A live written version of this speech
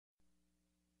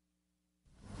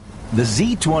The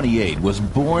Z28 was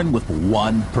born with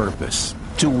one purpose: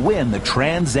 to win the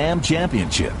Trans Am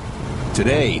Championship.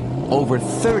 Today, over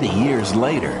 30 years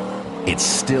later, it's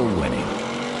still winning.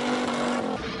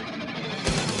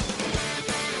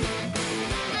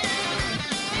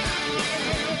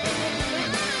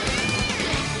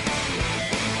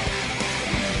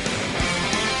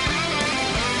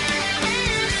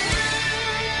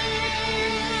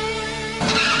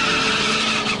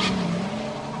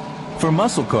 For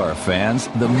muscle car fans,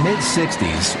 the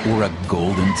mid-60s were a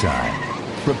golden time,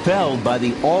 propelled by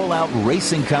the all-out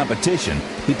racing competition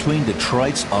between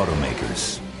Detroit's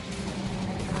automakers.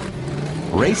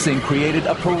 Racing created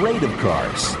a parade of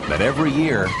cars that every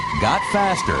year got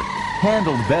faster,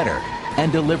 handled better,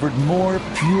 and delivered more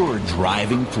pure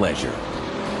driving pleasure.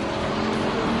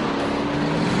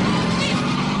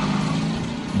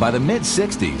 By the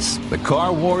mid-60s, the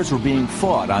car wars were being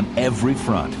fought on every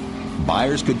front.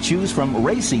 Buyers could choose from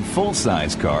racy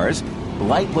full-size cars,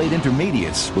 lightweight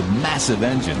intermediates with massive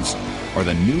engines, or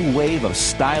the new wave of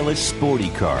stylish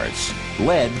sporty cars,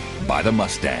 led by the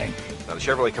Mustang. Now, the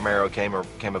Chevrolet Camaro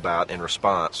came about in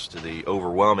response to the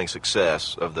overwhelming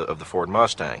success of the Ford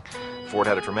Mustang. Ford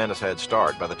had a tremendous head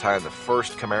start. By the time the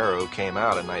first Camaro came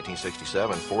out in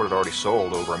 1967, Ford had already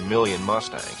sold over 1 million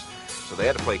Mustangs, so they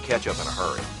had to play catch-up in a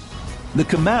hurry. The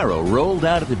Camaro rolled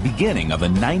out at the beginning of the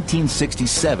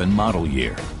 1967 model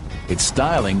year. Its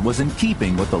styling was in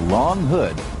keeping with the long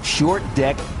hood, short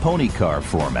deck pony car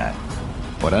format.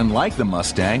 But unlike the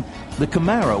Mustang, the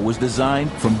Camaro was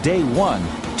designed from day one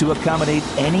to accommodate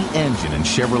any engine in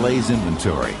Chevrolet's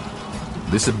inventory.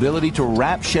 This ability to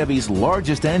wrap Chevy's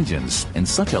largest engines in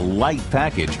such a light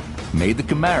package made the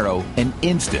Camaro an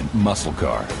instant muscle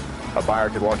car. A buyer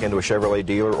could walk into a Chevrolet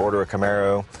dealer, order a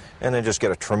Camaro, and then just get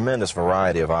a tremendous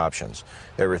variety of options.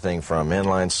 Everything from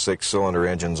inline six-cylinder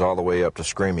engines all the way up to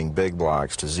screaming big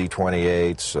blocks to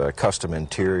Z28s, custom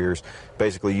interiors.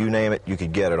 Basically, you name it, you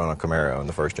could get it on a Camaro in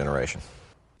the first generation.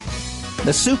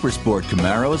 The Super Sport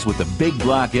Camaros with the big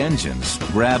block engines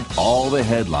grabbed all the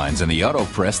headlines in the auto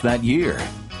press that year.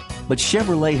 But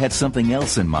Chevrolet had something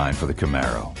else in mind for the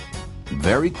Camaro.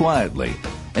 Very quietly,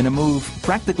 in a move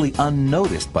practically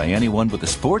unnoticed by anyone but the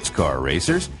sports car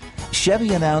racers,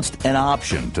 Chevy announced an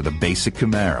option to the basic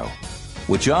Camaro,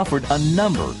 which offered a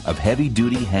number of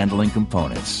heavy-duty handling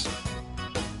components.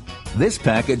 This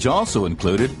package also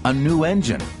included a new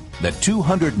engine, the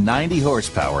 290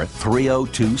 horsepower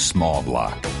 302 small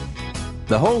block.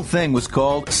 The whole thing was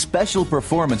called Special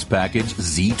Performance Package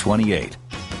Z28,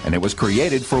 and it was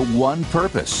created for one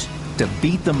purpose: to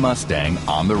beat the Mustang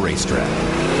on the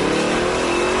racetrack.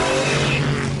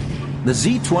 The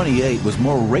Z28 was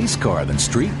more race car than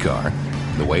street car.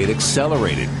 The way it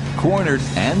accelerated, cornered,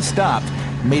 and stopped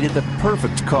made it the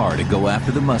perfect car to go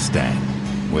after the Mustang,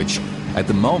 which, at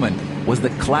the moment, was the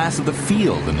class of the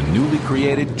field in the newly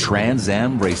created Trans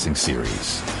Am Racing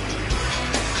Series.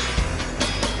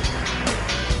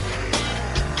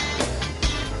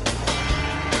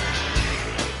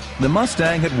 The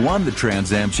Mustang had won the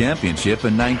Trans Am Championship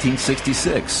in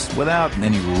 1966 without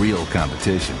any real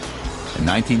competition. In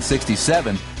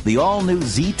 1967, the all-new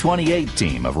Z28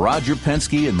 team of Roger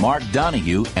Penske and Mark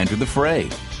Donohue entered the fray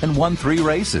and won 3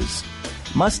 races.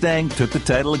 Mustang took the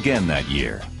title again that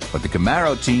year, but the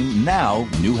Camaro team now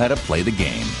knew how to play the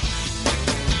game.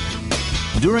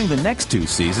 During the next 2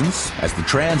 seasons, as the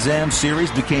Trans Am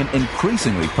Series became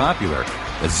increasingly popular,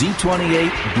 the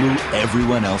Z28 blew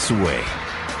everyone else away.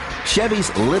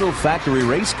 Chevy's little factory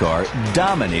race car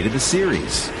dominated the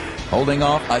series, holding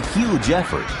off a huge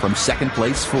effort from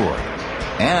second-place Ford,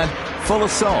 and full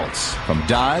assaults from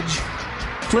Dodge,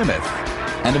 Plymouth,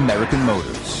 and American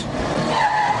Motors.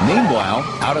 Meanwhile,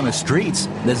 out on the streets,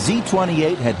 the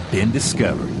Z28 had been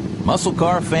discovered. Muscle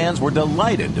car fans were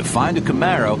delighted to find a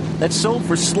Camaro that sold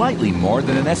for slightly more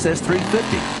than an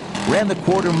SS350, ran the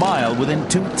quarter mile within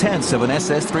 0.2 of an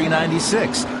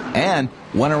SS396, and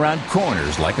went around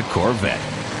corners like a Corvette.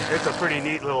 It's a pretty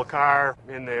neat little car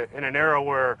in an era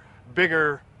where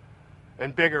bigger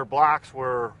and bigger blocks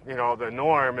were, the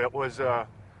norm. It was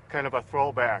kind of a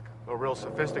throwback, a real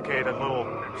sophisticated little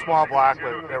small block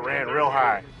that ran real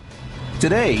high.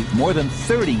 Today, more than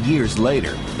 30 years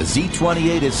later, the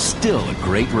Z28 is still a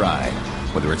great ride.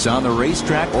 Whether it's on the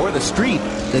racetrack or the street,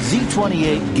 the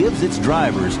Z28 gives its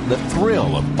drivers the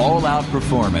thrill of all-out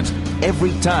performance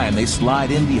every time they slide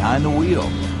in behind the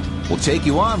wheel. We'll take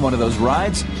you on one of those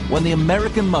rides when the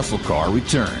American muscle car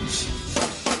returns.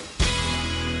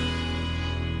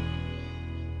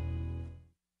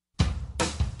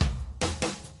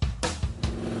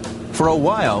 For a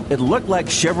while, it looked like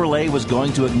Chevrolet was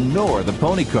going to ignore the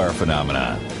pony car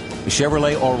phenomenon.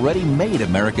 Chevrolet already made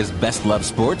America's best-loved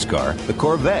sports car, the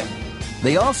Corvette.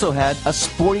 They also had a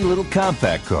sporty little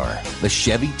compact car, the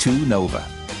Chevy 2 Nova,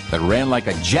 that ran like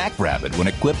a jackrabbit when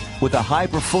equipped with a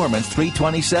high-performance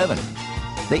 327.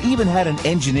 They even had an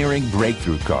engineering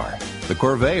breakthrough car, the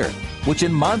Corvair, which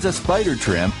in Monza Spider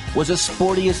trim was as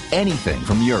sporty as anything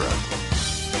from Europe.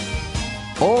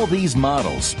 All these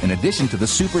models, in addition to the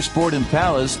Super Sport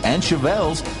Impalas and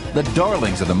Chevelles, the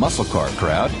darlings of the muscle car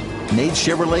crowd, made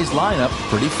Chevrolet's lineup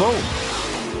pretty full.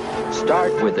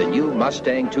 Start with the new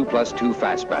Mustang 2+2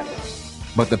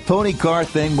 Fastback. But the pony car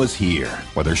thing was here,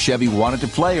 whether Chevy wanted to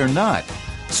play or not.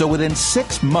 So within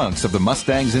 6 months of the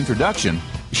Mustang's introduction,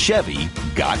 Chevy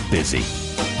got busy.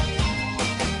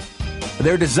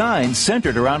 Their design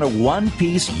centered around a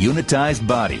one-piece unitized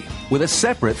body with a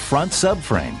separate front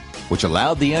subframe, which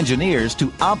allowed the engineers to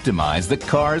optimize the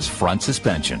car's front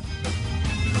suspension.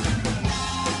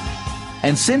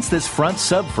 And since this front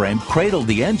subframe cradled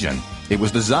the engine, it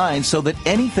was designed so that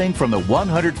anything from the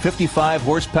 155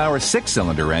 horsepower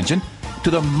six-cylinder engine to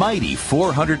the mighty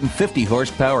 450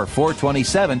 horsepower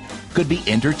 427 could be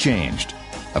interchanged,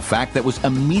 a fact that was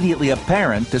immediately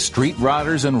apparent to street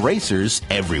riders and racers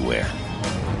everywhere.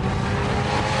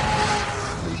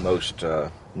 The most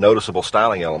noticeable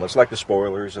styling elements, like the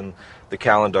spoilers and the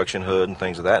cowl induction hood and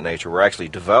things of that nature, were actually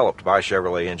developed by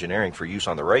Chevrolet engineering for use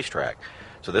on the racetrack.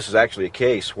 So this is actually a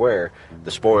case where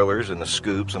the spoilers and the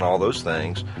scoops and all those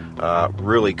things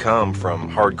really come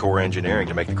from hardcore engineering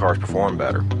to make the cars perform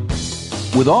better.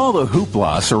 With all the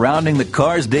hoopla surrounding the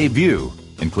car's debut,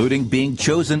 including being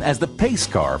chosen as the pace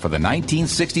car for the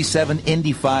 1967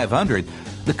 Indy 500,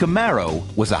 the Camaro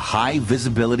was a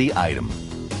high-visibility item.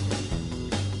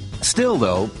 Still,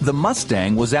 though, the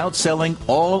Mustang was outselling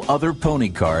all other pony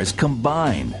cars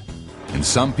combined. And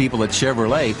some people at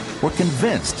Chevrolet were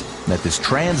convinced that this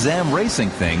Trans Am racing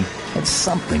thing had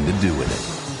something to do with it.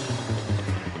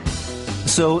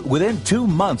 So, within 2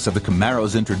 months of the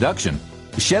Camaro's introduction,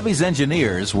 Chevy's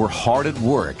engineers were hard at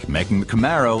work making the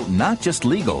Camaro not just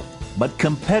legal, but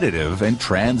competitive in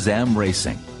Trans Am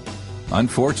racing.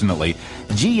 Unfortunately,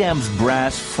 GM's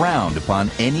brass frowned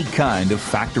upon any kind of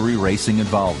factory racing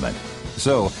involvement.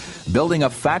 So, building a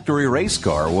factory race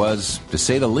car was, to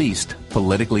say the least,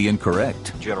 politically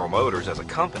incorrect. General Motors, as a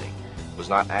company, was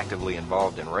not actively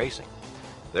involved in racing.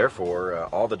 Therefore,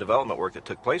 all the development work that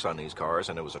took place on these cars,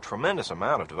 and it was a tremendous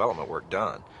amount of development work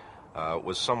done,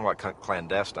 was somewhat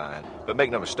clandestine. But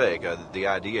make no mistake, the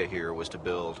idea here was to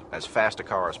build as fast a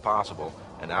car as possible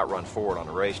and outrun Ford on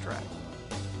the racetrack.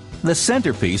 The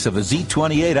centerpiece of the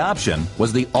Z28 option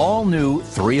was the all-new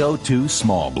 302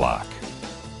 small block.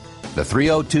 The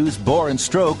 302's bore and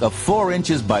stroke of 4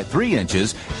 inches by 3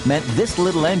 inches meant this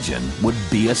little engine would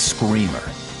be a screamer.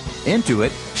 Into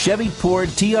it, Chevy poured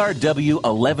TRW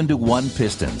 11-to-1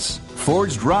 pistons,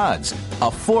 forged rods, a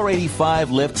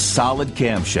 485 lift solid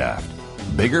camshaft,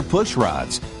 bigger push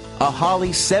rods, a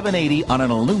Holley 780 on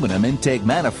an aluminum intake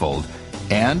manifold,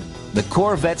 and the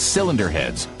Corvette cylinder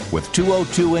heads with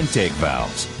 202 intake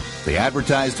valves. The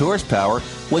advertised horsepower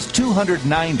was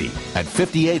 290 at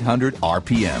 5,800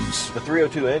 RPMs. The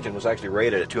 302 engine was actually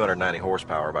rated at 290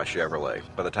 horsepower by Chevrolet.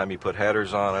 By the time you put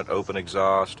headers on it, open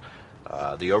exhaust,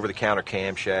 the over-the-counter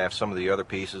camshaft, some of the other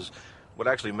pieces, would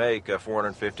actually make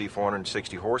 450,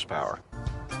 460 horsepower.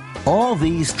 All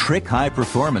these trick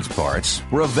high-performance parts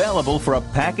were available for a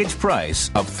package price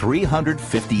of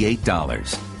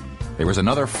 $358. There was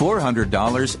another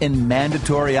 $400 in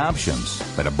mandatory options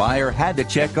that a buyer had to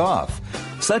check off,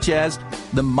 such as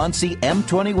the Muncie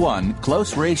M21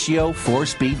 close ratio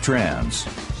 4-speed trans,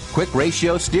 quick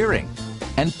ratio steering,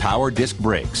 and power disc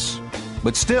brakes.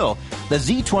 But still, the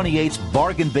Z28's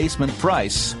bargain basement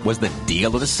price was the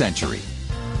deal of the century.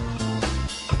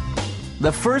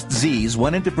 The first Zs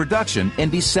went into production in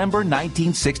December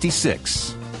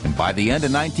 1966. And by the end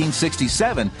of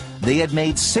 1967, they had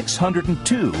made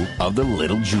 602 of the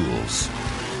little jewels.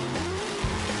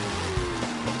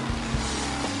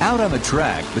 Out on the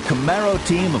track, the Camaro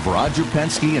team of Roger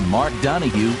Penske and Mark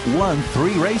Donohue won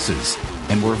 3 races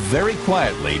and were very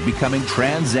quietly becoming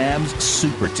Trans Am's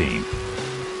super team.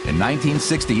 In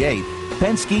 1968,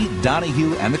 Penske,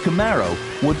 Donohue, and the Camaro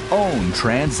would own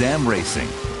Trans Am racing.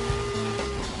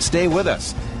 Stay with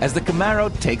us as the Camaro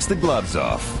takes the gloves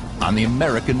off on the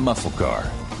American muscle car.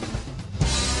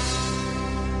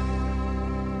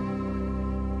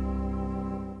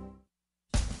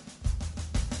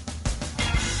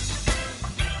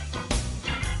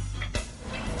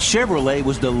 Chevrolet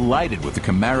was delighted with the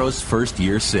Camaro's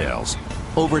first-year sales.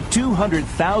 Over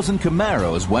 200,000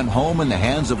 Camaros went home in the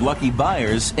hands of lucky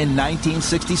buyers in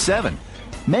 1967.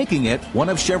 making it one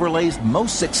of Chevrolet's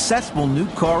most successful new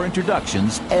car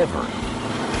introductions ever.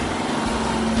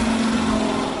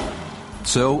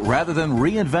 So, rather than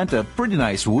reinvent a pretty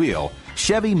nice wheel,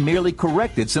 Chevy merely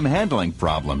corrected some handling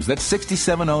problems that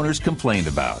 67 owners complained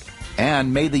about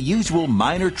and made the usual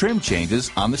minor trim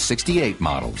changes on the 68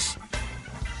 models.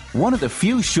 One of the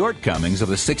few shortcomings of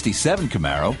the 67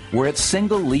 Camaro were its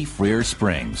single-leaf rear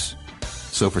springs.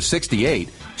 So for 68,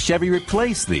 Chevy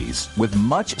replaced these with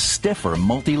much stiffer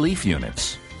multi-leaf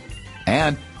units.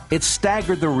 And it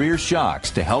staggered the rear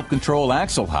shocks to help control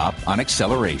axle hop on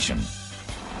acceleration.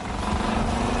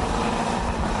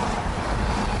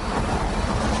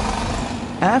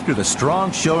 After the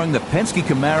strong showing the Penske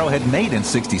Camaro had made in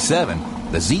 67,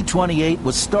 the Z28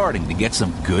 was starting to get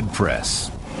some good press.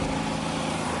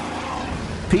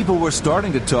 People were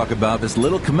starting to talk about this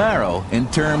little Camaro in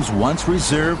terms once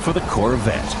reserved for the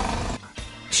Corvette.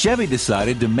 Chevy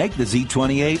decided to make the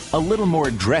Z28 a little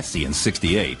more dressy in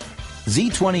 68.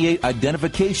 Z28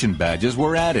 identification badges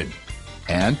were added,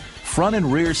 and front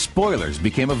and rear spoilers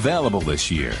became available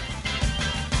this year.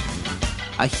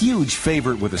 A huge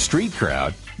favorite with the street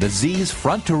crowd, the Z's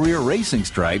front-to-rear racing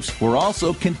stripes were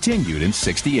also continued in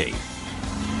 68.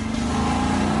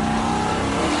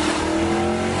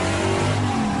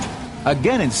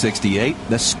 Again in 68,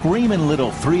 the screaming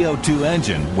little 302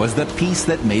 engine was the piece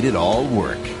that made it all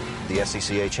work. The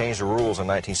SCCA changed the rules in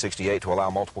 1968 to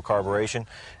allow multiple carburation.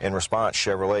 In response,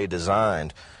 Chevrolet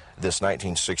designed this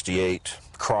 1968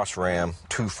 cross-ram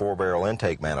 2 4-barrel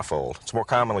intake manifold. It's more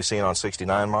commonly seen on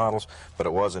 69 models, but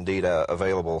it was indeed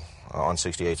available on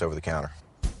 68s over the counter.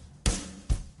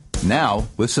 Now,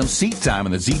 with some seat time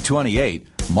in the Z28,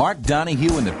 Mark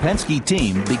Donohue and the Penske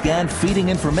team began feeding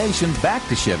information back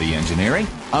to Chevy engineering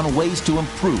on ways to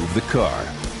improve the car.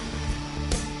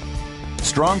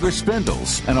 Stronger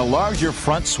spindles and a larger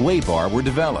front sway bar were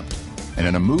developed, and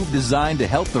in a move designed to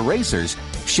help the racers,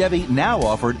 Chevy now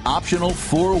offered optional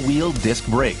 4-wheel disc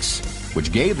brakes,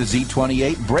 which gave the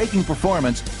Z28 braking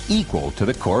performance equal to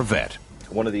the Corvette.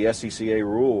 One of the SCCA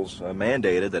rules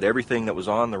mandated that everything that was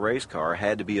on the race car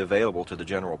had to be available to the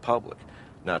general public.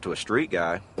 Now, to a street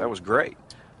guy, that was great.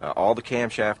 All the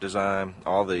camshaft design,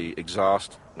 all the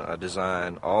exhaust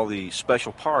design, all the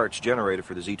special parts generated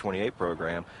for the Z28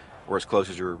 program were as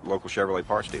close as your local Chevrolet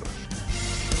parts dealer.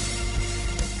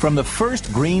 From the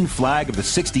first green flag of the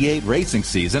 68 racing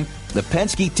season, the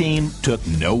Penske team took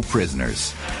no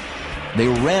prisoners. They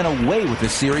ran away with the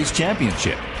series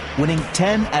championship, winning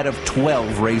 10 out of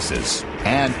 12 races,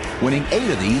 and winning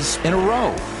 8 of these in a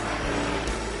row.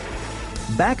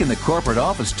 Back in the corporate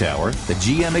office tower, the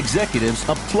GM executives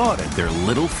applauded their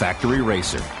little factory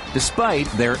racer, despite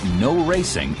their no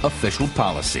racing official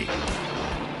policy.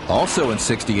 Also in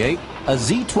 68, a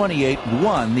Z28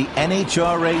 won the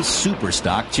NHRA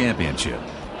Superstock Championship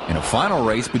in a final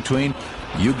race between,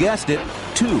 you guessed it,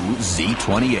 2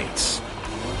 Z28s.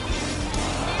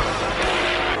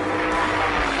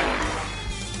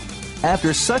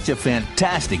 After such a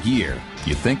fantastic year,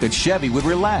 you'd think that Chevy would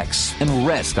relax and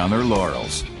rest on their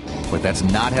laurels. But that's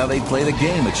not how they play the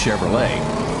game at Chevrolet.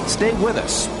 Stay with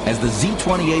us as the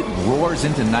Z28 roars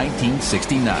into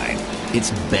 1969, its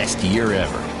best year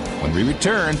ever, when we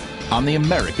return on the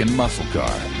American Muscle Car.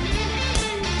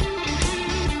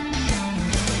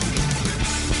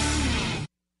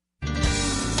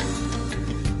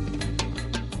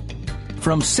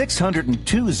 From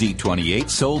 602 Z28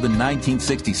 sold in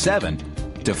 1967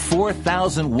 to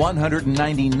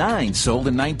 4,199 sold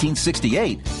in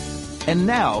 1968. And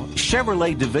now,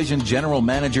 Chevrolet Division General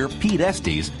Manager Pete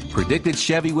Estes predicted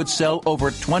Chevy would sell over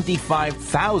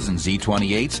 25,000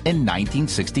 Z28s in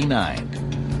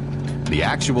 1969. The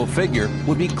actual figure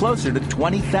would be closer to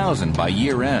 20,000 by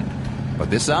year end.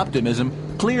 But this optimism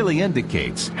clearly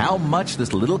indicates how much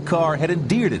this little car had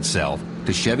endeared itself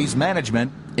to Chevy's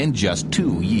management in just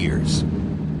 2 years.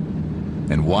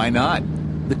 And why not?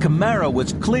 The Camaro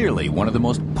was clearly one of the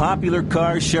most popular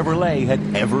cars Chevrolet had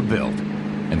ever built.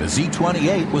 And the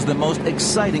Z28 was the most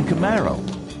exciting Camaro,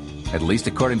 at least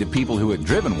according to people who had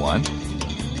driven one.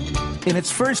 In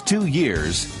its first 2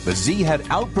 years, the Z had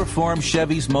outperformed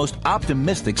Chevy's most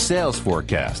optimistic sales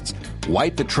forecasts,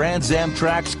 wiped the Trans Am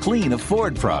tracks clean of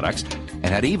Ford products, and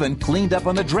had even cleaned up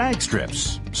on the drag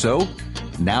strips. So,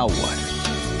 now what?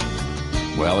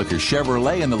 Well, if you're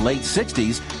Chevrolet in the late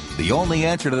 60s, the only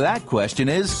answer to that question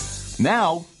is,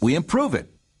 now we improve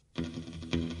it.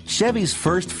 Chevy's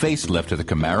first facelift to the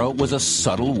Camaro was a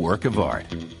subtle work of art.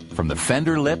 From the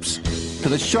fender lips, to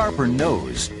the sharper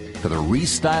nose, to the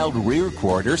restyled rear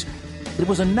quarters, it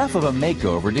was enough of a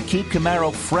makeover to keep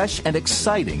Camaro fresh and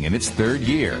exciting in its 3rd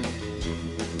year.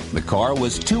 The car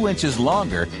was 2 inches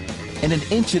longer and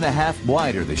 1.5 inches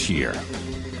wider this year,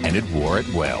 and it wore it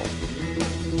well.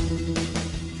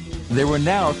 There were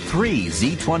now 3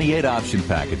 Z28 option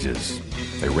packages.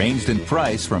 They ranged in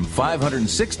price from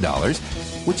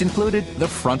 $506, which included the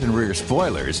front and rear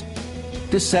spoilers,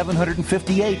 to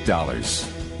 $758,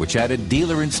 which added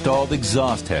dealer-installed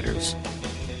exhaust headers,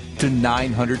 to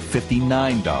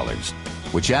 $959,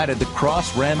 which added the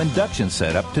cross-ram induction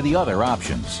setup to the other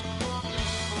options.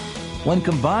 When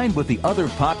combined with the other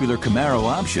popular Camaro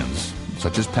options,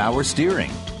 such as power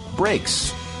steering,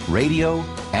 brakes, radio,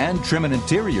 and trim and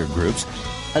interior groups,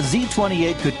 a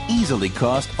Z28 could easily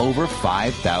cost over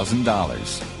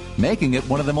 $5,000, making it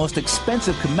one of the most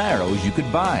expensive Camaros you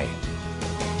could buy.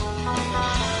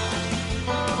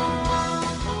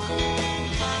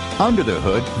 Under the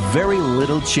hood, very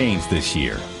little changed this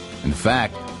year. In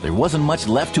fact, there wasn't much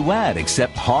left to add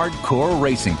except hardcore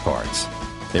racing parts.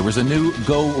 There was a new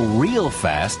Go Real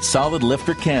Fast solid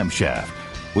lifter camshaft,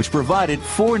 which provided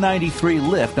 493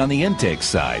 lift on the intake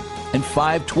side and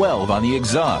 512 on the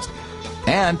exhaust,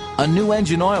 and a new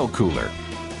engine oil cooler.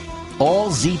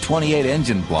 All Z28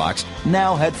 engine blocks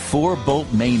now had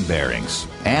 4-bolt main bearings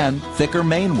and thicker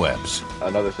main webs.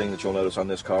 Another thing that you'll notice on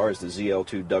this car is the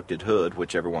ZL2 ducted hood,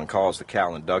 which everyone calls the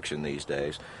Cal induction these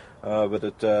days. But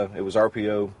it was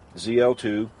RPO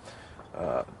ZL2.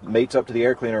 Mates up to the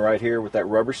air cleaner right here with that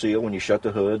rubber seal. When you shut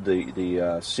the hood,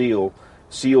 the seal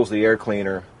seals the air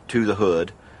cleaner to the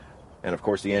hood. And of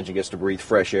course the engine gets to breathe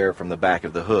fresh air from the back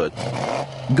of the hood.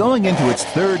 Going into its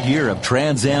 3rd year of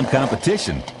Trans Am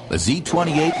competition, the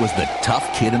Z28 was the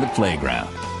tough kid in the playground.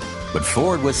 But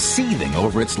Ford was seething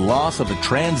over its loss of the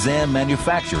Trans Am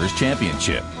Manufacturers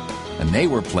Championship, and they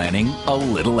were planning a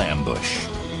little ambush.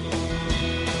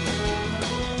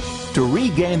 To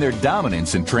regain their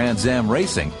dominance in Trans Am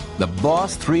racing, the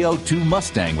Boss 302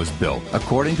 Mustang was built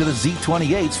according to the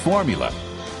Z28's formula.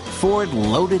 Ford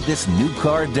loaded this new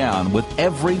car down with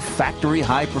every factory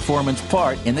high-performance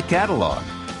part in the catalog,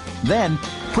 then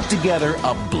put together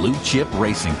a blue-chip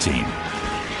racing team.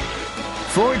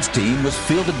 Ford's team was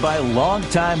fielded by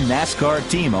longtime NASCAR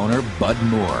team owner Bud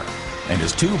Moore, and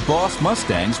his 2 Boss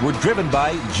Mustangs were driven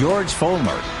by George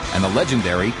Follmer and the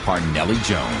legendary Parnelli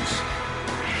Jones.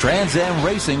 Trans Am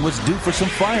Racing was due for some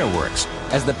fireworks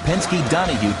as the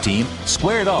Penske-Donahue team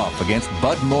squared off against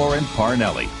Bud Moore and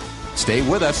Parnelli. Stay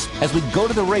with us as we go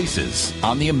to the races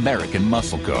on the American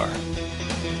Muscle Car.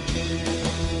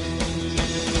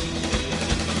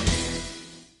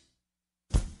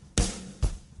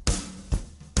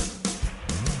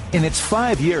 In its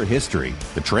 5-year history,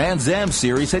 the Trans Am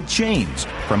Series had changed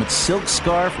from its silk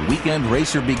scarf weekend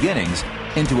racer beginnings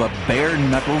into a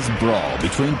bare-knuckles brawl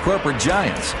between corporate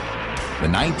giants. The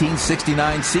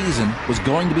 1969 season was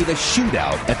going to be the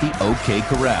shootout at the OK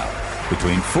Corral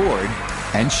between Ford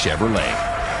and Chevrolet.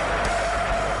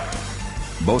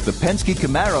 Both the Penske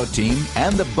Camaro team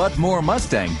and the Bud Moore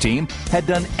Mustang team had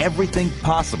done everything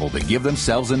possible to give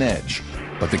themselves an edge,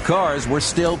 but the cars were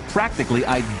still practically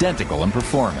identical in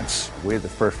performance. We're the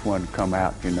first one to come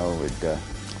out, you know,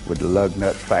 with the lug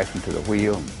nuts fastened to the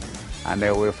wheel. I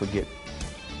never will forget,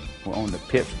 we're on the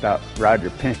pit stop, Roger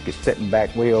Penske sitting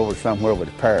back way over somewhere with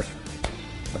a pair of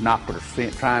binoculars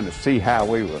trying to see how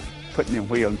we were putting them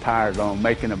wheel and tires on,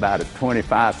 making about a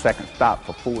 25-second stop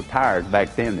for 4 tires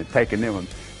back then and taking them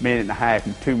 1.5 minutes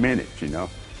and 2 minutes, you know.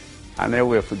 I never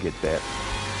will forget that.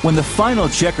 When the final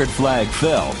checkered flag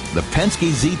fell, the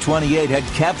Penske Z28 had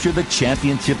captured the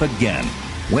championship again,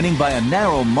 winning by a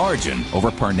narrow margin over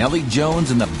Parnelli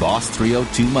Jones and the Boss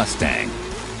 302 Mustang.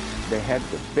 They had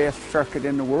the best circuit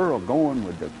in the world going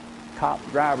with the top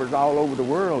drivers all over the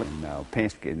world. And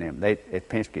Penske and them,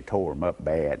 Penske tore them up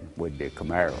bad with the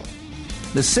Camaro.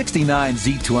 The 69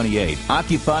 Z28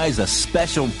 occupies a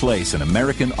special place in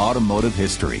American automotive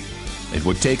history. It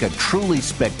would take a truly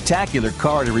spectacular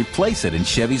car to replace it in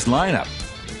Chevy's lineup.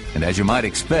 And as you might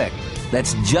expect,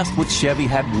 that's just what Chevy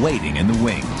had waiting in the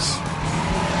wings.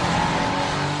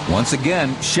 Once again,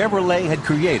 Chevrolet had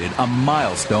created a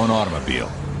milestone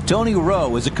automobile. Tony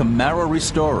Rowe is a Camaro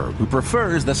restorer who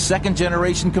prefers the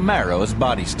second-generation Camaro's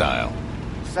body style.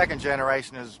 Second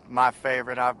generation is my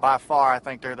favorite. By far, I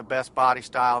think they're the best body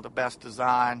style, the best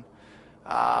design,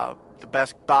 the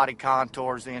best body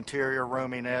contours, the interior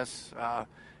roominess.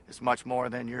 It's much more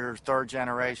than your 3rd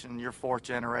generation, your 4th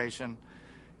generation.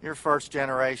 Your 1st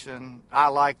generation, I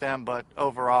like them, but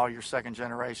overall your 2nd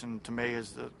generation to me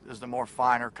is the more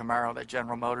finer Camaro that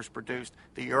General Motors produced,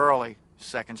 the early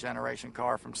 2nd generation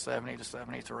car from 70 to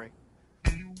 73.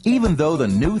 Even though the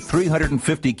new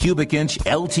 350 cubic inch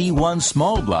LT1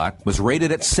 small block was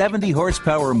rated at 70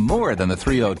 horsepower more than the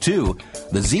 302,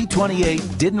 the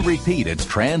Z28 didn't repeat its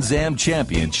Trans Am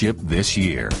championship this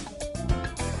year.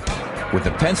 With the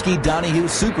Penske-Donahue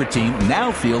Super Team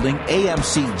now fielding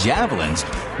AMC Javelins,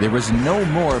 there is no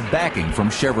more backing from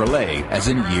Chevrolet as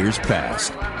in years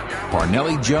past.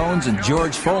 Parnelli Jones and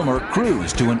George Follmer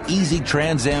cruised to an easy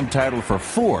Trans Am title for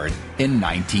Ford in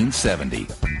 1970.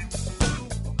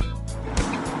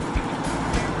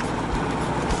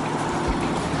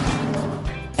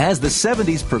 As the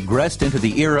 70s progressed into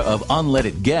the era of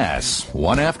unleaded gas,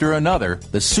 one after another,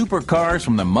 the supercars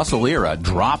from the muscle era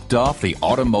dropped off the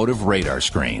automotive radar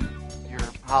screen. Your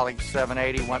Holly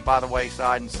 780 went by the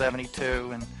wayside in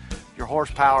 72, and your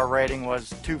horsepower rating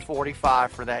was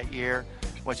 245 for that year,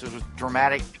 which was a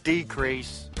dramatic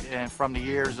decrease from the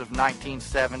years of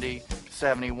 1970,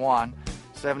 71.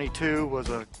 72 was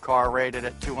a car rated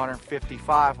at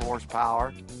 255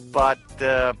 horsepower, but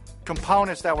the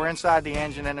components that were inside the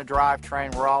engine and the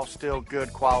drivetrain were all still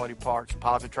good quality parts.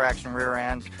 Positive traction rear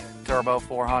ends, turbo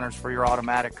 400s for your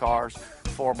automatic cars,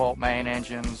 4-bolt main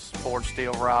engines, forged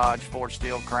steel rods, forged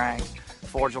steel cranks,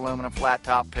 forged aluminum flat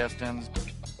top pistons.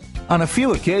 On a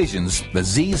few occasions, the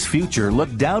Z's future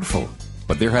looked doubtful,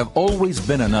 but there have always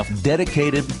been enough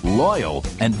dedicated, loyal,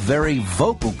 and very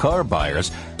vocal car buyers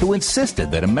who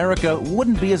insisted that America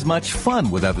wouldn't be as much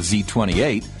fun without the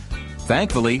Z28.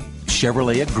 Thankfully,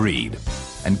 Chevrolet agreed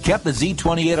and kept the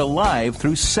Z28 alive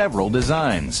through several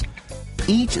designs.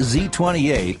 Each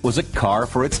Z28 was a car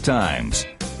for its times,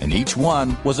 and each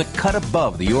one was a cut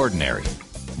above the ordinary,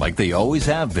 like they always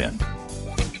have been.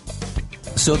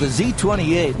 So the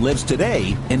Z28 lives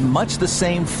today in much the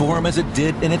same form as it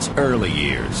did in its early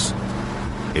years.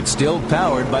 It's still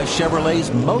powered by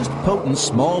Chevrolet's most potent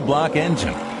small block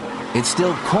engine. It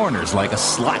still corners like a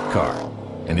slot car,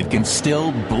 and it can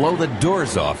still blow the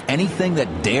doors off anything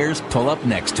that dares pull up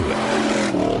next to it.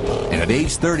 And at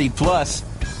age 30 plus,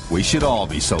 we should all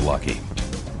be so lucky.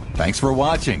 Thanks for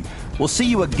watching. We'll see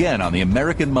you again on the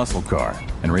American Muscle Car.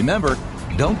 And remember,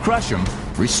 don't crush them,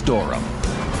 restore them.